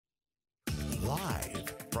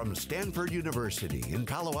Live from Stanford University in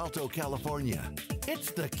Palo Alto, California, it's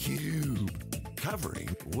theCUBE,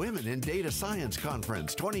 covering Women in Data Science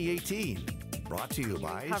Conference 2018. Brought to you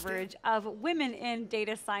by coverage of Women in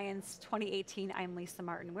Data Science 2018. I'm Lisa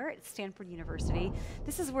Martin. We're at Stanford University.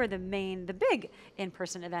 This is where the big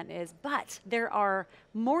in-person event is, but there are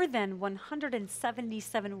more than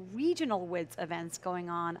 177 regional WiDS events going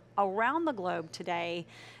on around the globe today.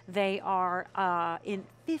 They are in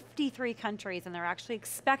 53 countries, and they're actually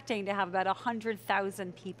expecting to have about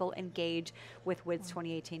 100,000 people engage with WiDS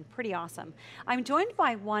 2018. Pretty awesome. I'm joined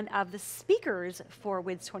by one of the speakers for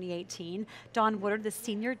WiDS 2018, Dawn Woodard, the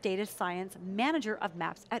Senior Data Science Manager of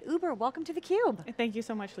Maps at Uber. Welcome to theCUBE. Thank you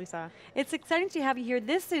so much, Lisa. It's exciting to have you here.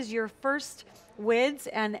 This is your first WiDS,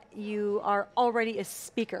 and you are already a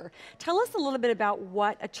speaker. Tell us a little bit about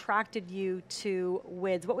what attracted you to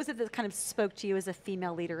WiDS. What was it that kind of spoke to you as a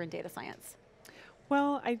female leader in data science?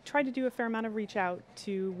 Well, I tried to do a fair amount of reach out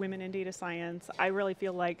to women in data science. I really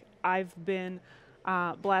feel like I've been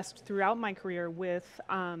blessed throughout my career with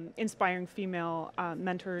inspiring female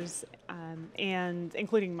mentors, and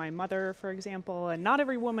including my mother, for example. And not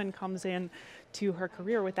every woman comes in to her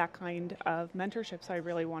career with that kind of mentorship, so I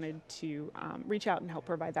really wanted to reach out and help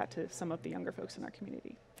provide that to some of the younger folks in our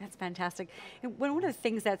community. That's fantastic. And one of the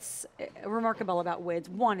things that's remarkable about WiDS,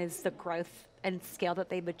 one is the growth and scale that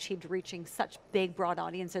they've achieved, reaching such big, broad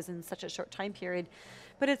audiences in such a short time period.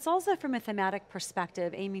 But it's also from a thematic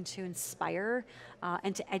perspective, aiming to inspire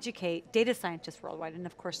and to educate data scientists worldwide, and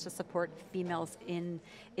of course to support females in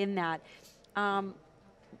that.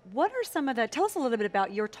 What are some of the, tell us a little bit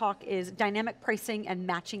about your talk is dynamic pricing and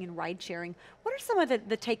matching and ride sharing. What are some of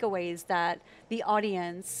the takeaways that the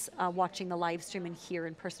audience watching the live stream and here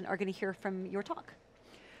in person are going to hear from your talk?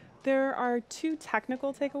 There are two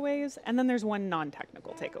technical takeaways, and then there's one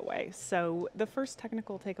non-technical takeaway. So the first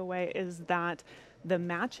technical takeaway is that the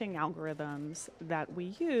matching algorithms that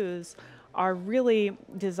we use are really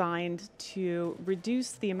designed to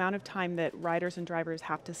reduce the amount of time that riders and drivers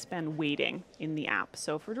have to spend waiting in the app.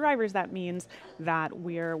 So for drivers, that means that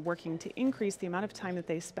we're working to increase the amount of time that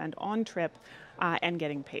they spend on trip and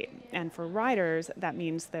getting paid. And for riders, that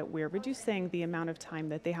means that we're reducing the amount of time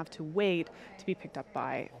that they have to wait to be picked up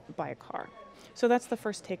by a car. So that's the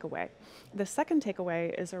first takeaway. The second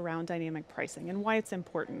takeaway is around dynamic pricing and why it's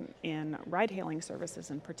important in ride-hailing services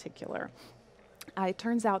in particular. It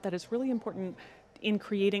turns out that it's really important in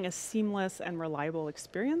creating a seamless and reliable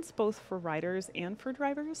experience, both for riders and for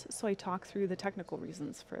drivers. So I talk through the technical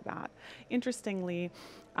reasons for that. Interestingly,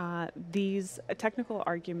 these technical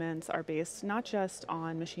arguments are based not just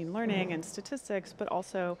on machine learning and statistics, but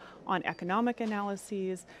also on economic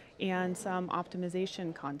analyses and some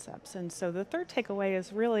optimization concepts. And so the third takeaway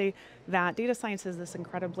is really that data science is this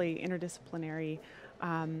incredibly interdisciplinary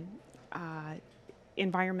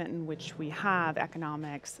environment in which we have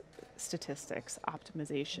economics, statistics,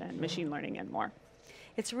 optimization, machine learning, and more.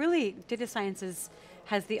 It's really, data science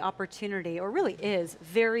has the opportunity, or really is,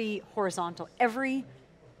 very horizontal. Every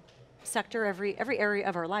sector, every area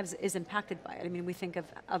of our lives is impacted by it. I mean, we think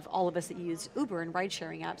of all of us that use Uber and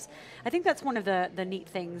ride-sharing apps. I think that's one of the neat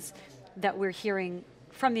things that we're hearing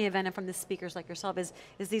from the event and from the speakers like yourself is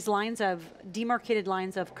these demarcated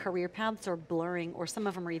lines of career paths are blurring, or some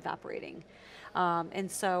of them are evaporating. And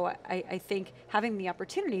so I think having the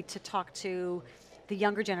opportunity to talk to the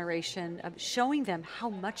younger generation, showing them how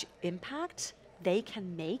much impact they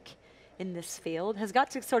can make in this field has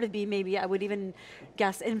got to sort of be, maybe I would even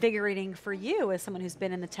guess, invigorating for you as someone who's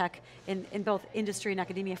been in the tech, in both industry and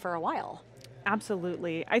academia for a while.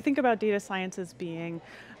 Absolutely. I think about data science as being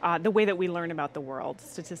the way that we learn about the world,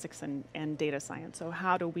 statistics and data science. So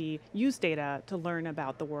how do we use data to learn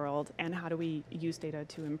about the world, and how do we use data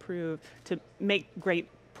to improve, to make great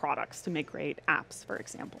products, to make great apps, for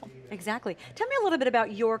example. Exactly. Tell me a little bit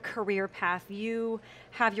about your career path. You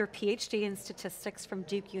have your PhD in statistics from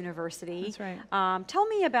Duke University. That's right. Tell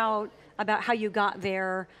me about how you got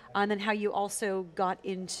there, and then how you also got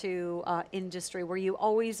into industry. Were you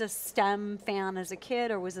always a STEM fan as a kid,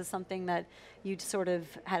 or was this something that you sort of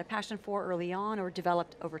had a passion for early on, or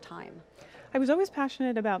developed over time? I was always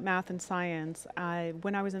passionate about math and science.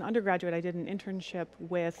 When I was an undergraduate, I did an internship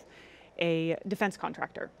with a defense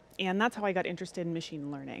contractor. And that's how I got interested in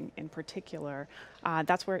machine learning in particular.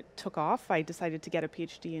 That's where it took off. I decided to get a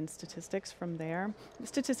PhD in statistics from there.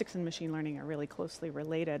 Statistics and machine learning are really closely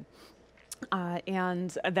related.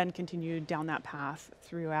 And then continued down that path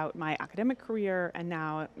throughout my academic career and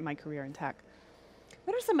now my career in tech.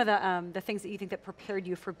 What are some of the things that you think that prepared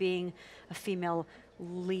you for being a female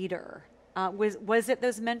leader? Was it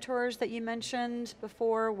those mentors that you mentioned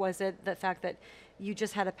before? Was it the fact that you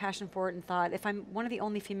just had a passion for it and thought, if I'm one of the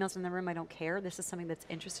only females in the room, I don't care. This is something that's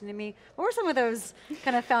interesting to me. What were some of those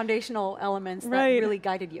kind of foundational elements that really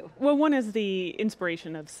guided you? Well, one is the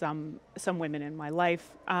inspiration of some women in my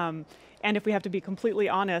life. And if we have to be completely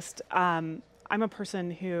honest, I'm a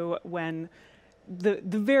person who, when the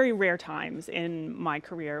very rare times in my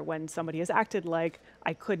career when somebody has acted like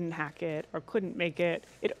I couldn't hack it or couldn't make it,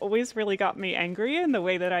 it always really got me angry, and the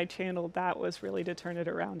way that I channeled that was really to turn it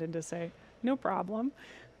around and to say, no problem.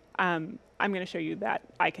 I'm going to show you that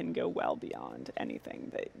I can go well beyond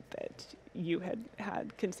anything that you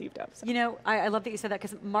had conceived of. So. You know, I love that you said that,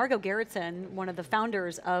 because Margot Gerritsen, one of the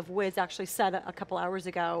founders of WiDS, actually said a couple hours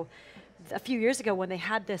ago, a few years ago, when they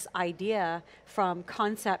had this idea from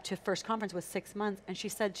concept to first conference was 6 months, and she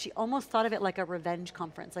said she almost thought of it like a revenge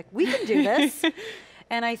conference. Like, we can do this.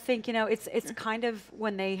 And I think, you know, it's kind of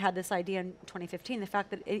when they had this idea in 2015, the fact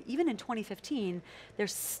that even in 2015,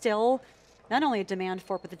 there's still not only a demand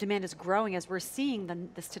for it, but the demand is growing as we're seeing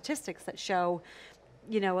the statistics that show,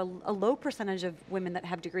 you know, a low percentage of women that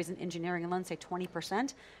have degrees in engineering, and let's say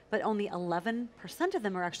 20%, but only 11% of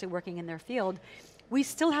them are actually working in their field. We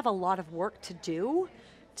still have a lot of work to do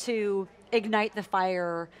to ignite the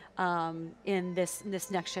fire in this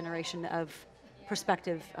next generation of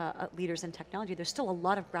prospective leaders in technology. There's still a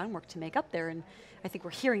lot of groundwork to make up there, and I think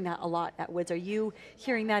we're hearing that a lot at WiDS. Are you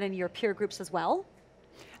hearing that in your peer groups as well?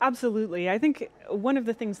 Absolutely. I think one of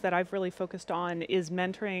the things that I've really focused on is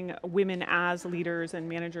mentoring women as leaders and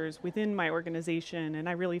managers within my organization, and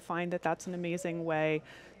I really find that that's an amazing way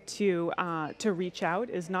to reach out,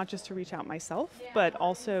 is not just to reach out myself, but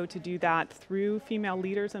also to do that through female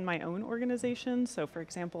leaders in my own organization. So for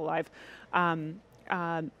example, I've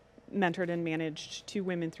mentored and managed 2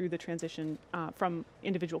 women through the transition from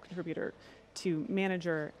individual contributor to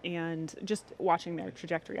manager, and just watching their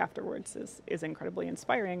trajectory afterwards is incredibly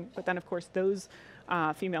inspiring. But then of course those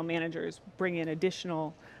female managers bring in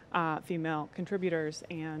additional female contributors,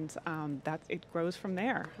 and that it grows from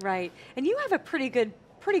there. Right, and you have a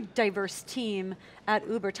pretty diverse team at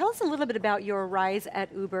Uber. Tell us a little bit about your rise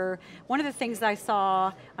at Uber. One of the things that I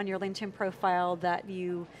saw on your LinkedIn profile that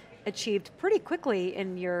you achieved pretty quickly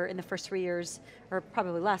in the first 3 years, or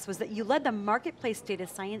probably less, was that you led the marketplace data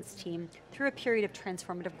science team through a period of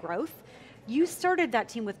transformative growth. You started that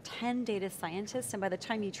team with 10 data scientists, and by the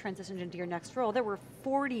time you transitioned into your next role, there were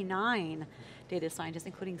 49 data scientists,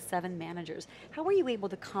 including 7 managers. How were you able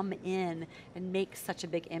to come in and make such a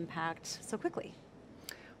big impact so quickly?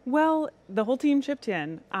 Well, the whole team chipped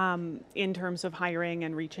in terms of hiring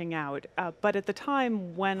and reaching out. But at the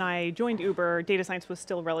time when I joined Uber, data science was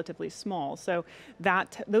still relatively small. So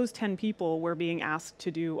those 10 people were being asked to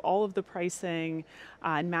do all of the pricing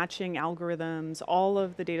and matching algorithms, all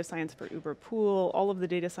of the data science for Uber Pool, all of the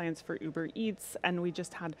data science for Uber Eats, and we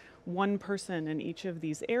just had one person in each of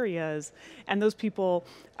these areas. And those people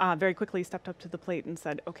very quickly stepped up to the plate and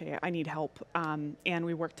said, okay, I need help. And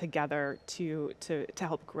we worked together to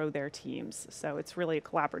help grow their teams. So it's really a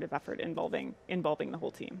collaborative effort involving the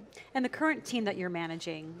whole team. And the current team that you're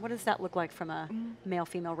managing, what does that look like from a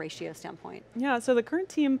male-female ratio standpoint? Yeah, so the current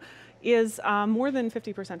team is more than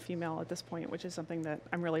 50% female at this point, which is something that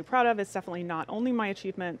I'm really proud of. It's definitely not only my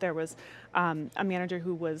achievement. There was a manager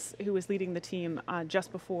who was leading the team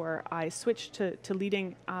just before I switched to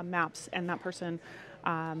leading maps, and that person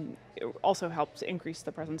also helped increase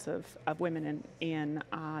the presence of women in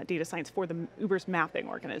data science for the Uber's mapping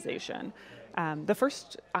organization. The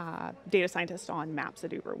first data scientist on maps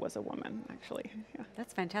at Uber was a woman, actually. Yeah.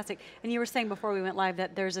 That's fantastic. And you were saying before we went live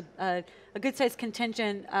that there's a good-sized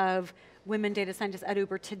contingent of women data scientists at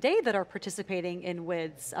Uber today that are participating in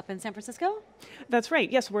WiDS up in San Francisco? That's right,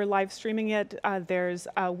 yes, we're live streaming it. There's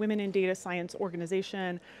a Women in Data Science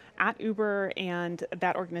organization at Uber, and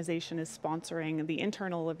that organization is sponsoring the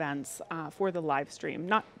internal events for the live stream,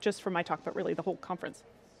 not just for my talk, but really the whole conference.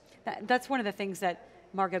 That's one of the things that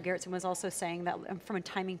Margot Gerritsen was also saying, that from a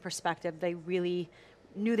timing perspective, they really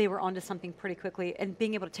knew they were onto something pretty quickly, and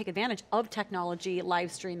being able to take advantage of technology,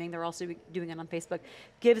 live streaming, they're also doing it on Facebook,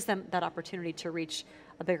 gives them that opportunity to reach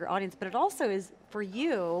a bigger audience. But it also is, for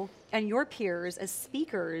you and your peers as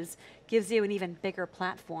speakers, gives you an even bigger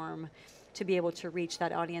platform to be able to reach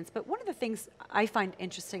that audience. But one of the things I find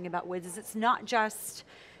interesting about WiDS is it's not just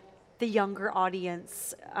the younger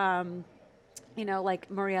audience. You know,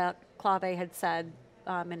 like Maria Clave had said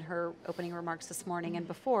in her opening remarks this morning and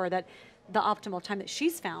before, that the optimal time that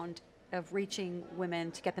she's found of reaching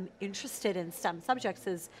women to get them interested in STEM subjects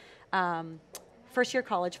is first year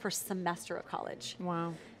college, first semester of college.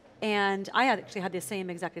 Wow. And I actually had the same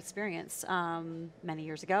exact experience many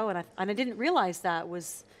years ago, and I didn't realize that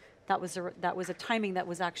that was a timing that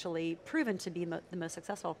was actually proven to be the most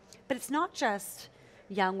successful. But it's not just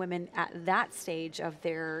young women at that stage of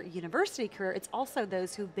their university career, it's also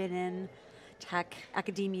those who've been in tech,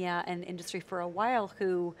 academia, and industry for a while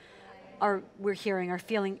who we're hearing are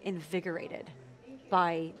feeling invigorated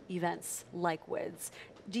by events like WiDS.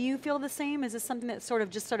 Do you feel the same? Is this something that sort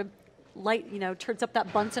of light, turns up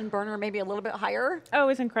that Bunsen burner maybe a little bit higher? Oh,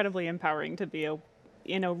 it's incredibly empowering to be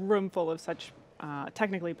in a room full of such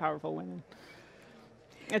technically powerful women.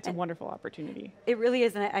 It's a wonderful opportunity. It really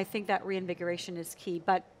is, and I think that reinvigoration is key.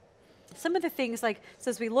 But some of the things so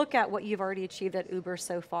as we look at what you've already achieved at Uber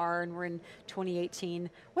so far, and we're in 2018,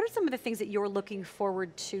 what are some of the things that you're looking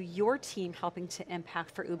forward to your team helping to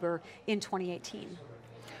impact for Uber in 2018?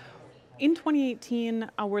 In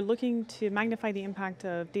 2018, we're looking to magnify the impact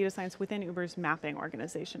of data science within Uber's mapping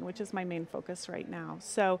organization, which is my main focus right now.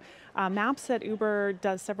 So Maps at Uber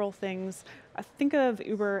does several things. Think of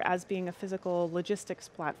Uber as being a physical logistics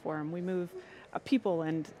platform. We move people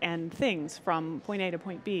and things from point A to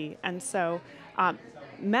point B. And so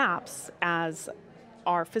Maps, as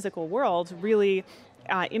our physical world, really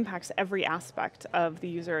impacts every aspect of the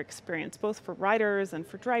user experience, both for riders and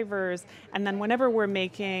for drivers. And then whenever we're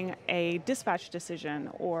making a dispatch decision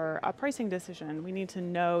or a pricing decision, we need to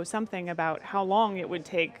know something about how long it would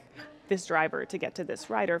take this driver to get to this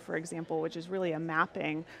rider, for example, which is really a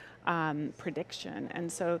mapping prediction.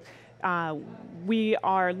 And so we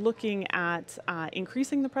are looking at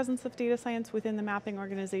increasing the presence of data science within the mapping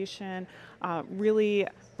organization, really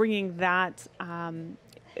bringing that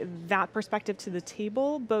perspective to the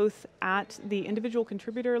table, both at the individual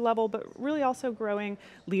contributor level, but really also growing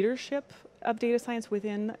leadership of data science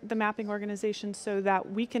within the mapping organization so that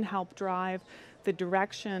we can help drive the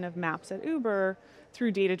direction of Maps at Uber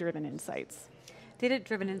through data-driven insights.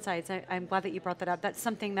 Data-driven insights, I'm glad that you brought that up. That's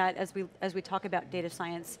something that as we talk about data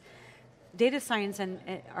science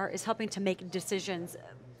is helping to make decisions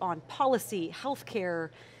on policy, healthcare,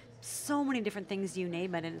 so many different things, you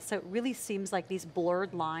name it. And so it really seems like these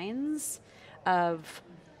blurred lines of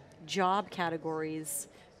job categories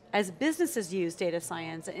as businesses use data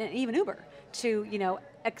science, and even Uber, to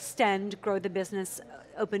extend, grow the business,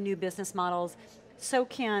 open new business models, so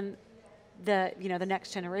can the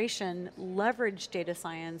next generation leverage data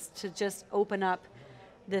science to just open up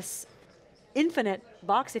this infinite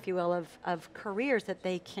box, if you will, of careers that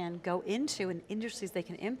they can go into and industries they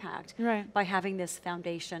can impact by having this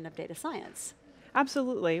foundation of data science.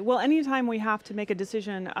 Absolutely. Well, anytime we have to make a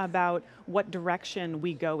decision about what direction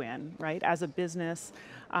we go in, right, as a business,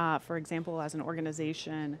 for example, as an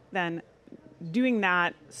organization, then doing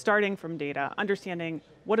that, starting from data, understanding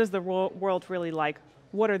what is the world really like,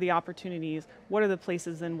 what are the opportunities, what are the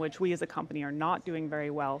places in which we as a company are not doing very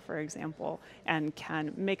well, for example, and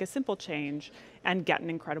can make a simple change and get an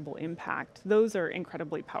incredible impact. Those are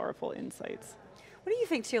incredibly powerful insights. What do you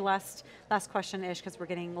think, too, last question, Ish, because we're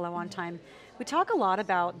getting low on time. We talk a lot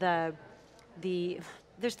about there's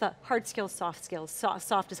the hard skills, soft skills.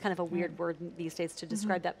 Soft is kind of a weird word these days to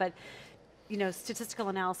describe that, but statistical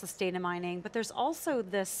analysis, data mining, but there's also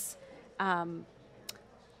this,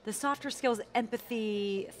 the softer skills,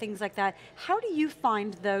 empathy, things like that. How do you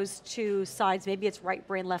find those two sides, maybe it's right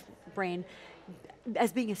brain, left brain,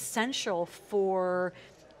 as being essential for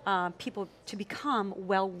people to become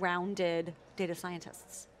well-rounded data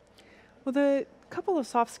scientists? Well, the couple of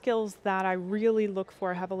soft skills that I really look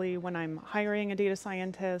for heavily when I'm hiring a data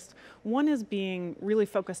scientist, one is being really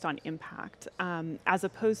focused on impact, as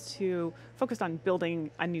opposed to focused on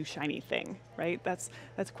building a new shiny thing, right? That's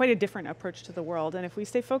quite a different approach to the world. And if we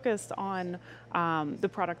stay focused on the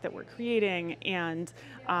product that we're creating, and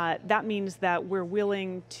that means that we're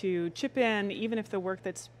willing to chip in, even if the work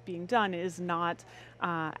that's being done is not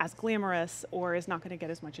as glamorous, or is not going to get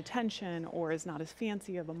as much attention, or is not as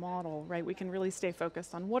fancy of a model, right? We can really stay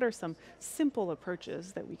focused on what are some simple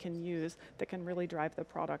approaches that we can use that can really drive the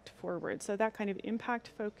product forward. So that kind of impact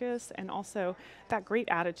focus, and also that great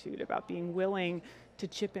attitude about being willing to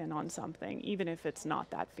chip in on something, even if it's not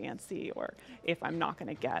that fancy, or if I'm not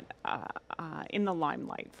going to get in the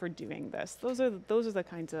limelight for doing this. Those are the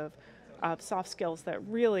kinds of soft skills that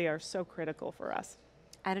really are so critical for us.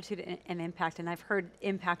 Attitude and impact, and I've heard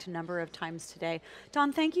impact a number of times today.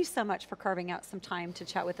 Dawn, thank you so much for carving out some time to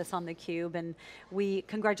chat with us on theCUBE, and we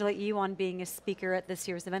congratulate you on being a speaker at this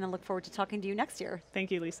year's event and look forward to talking to you next year.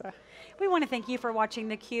 Thank you, Lisa. We want to thank you for watching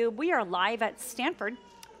theCUBE. We are live at Stanford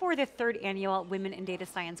for the 3rd annual Women in Data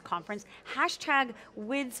Science Conference. Hashtag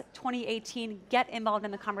WiDS 2018, get involved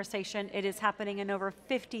in the conversation. It is happening in over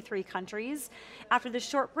 53 countries. After this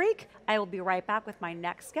short break, I will be right back with my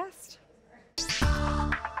next guest.